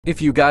If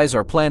you guys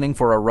are planning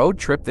for a road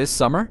trip this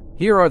summer,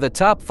 here are the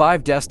top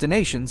 5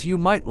 destinations you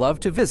might love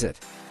to visit.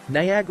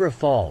 Niagara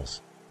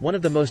Falls. One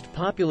of the most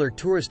popular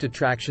tourist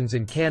attractions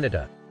in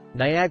Canada,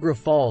 Niagara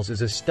Falls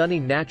is a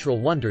stunning natural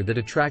wonder that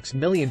attracts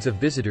millions of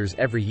visitors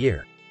every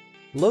year.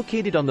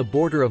 Located on the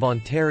border of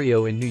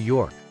Ontario and New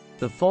York,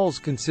 the falls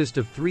consist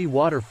of 3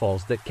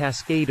 waterfalls that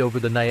cascade over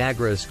the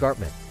Niagara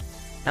Escarpment.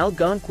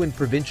 Algonquin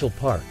Provincial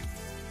Park.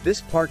 This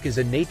park is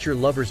a nature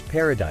lover's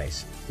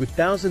paradise, with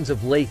thousands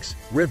of lakes,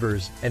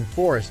 rivers, and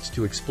forests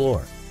to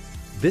explore.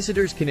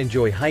 Visitors can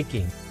enjoy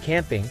hiking,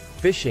 camping,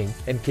 fishing,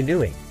 and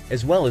canoeing,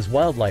 as well as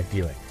wildlife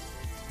viewing.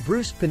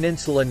 Bruce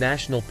Peninsula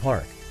National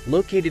Park,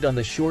 located on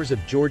the shores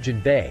of Georgian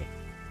Bay.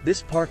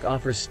 This park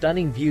offers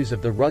stunning views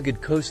of the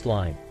rugged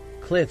coastline,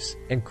 cliffs,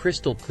 and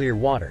crystal-clear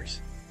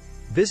waters.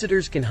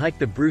 Visitors can hike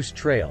the Bruce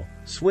Trail,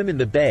 swim in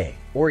the bay,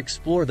 or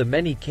explore the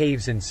many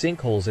caves and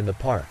sinkholes in the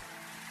park.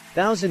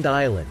 Thousand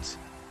Islands.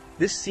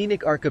 This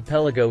scenic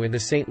archipelago in the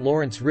St.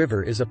 Lawrence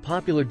River is a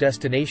popular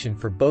destination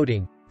for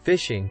boating,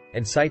 fishing,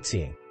 and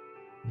sightseeing.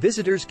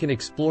 Visitors can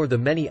explore the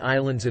many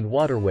islands and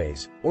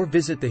waterways, or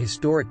visit the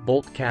historic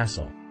Bolt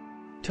Castle.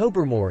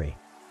 Tobermory.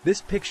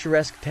 This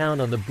picturesque town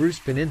on the Bruce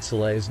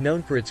Peninsula is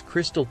known for its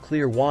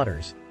crystal-clear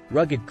waters,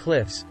 rugged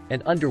cliffs,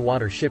 and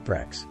underwater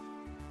shipwrecks.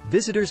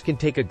 Visitors can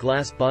take a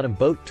glass-bottom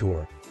boat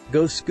tour,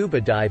 go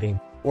scuba diving,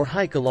 or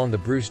hike along the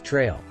Bruce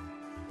Trail.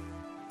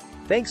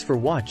 Thanks for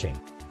watching.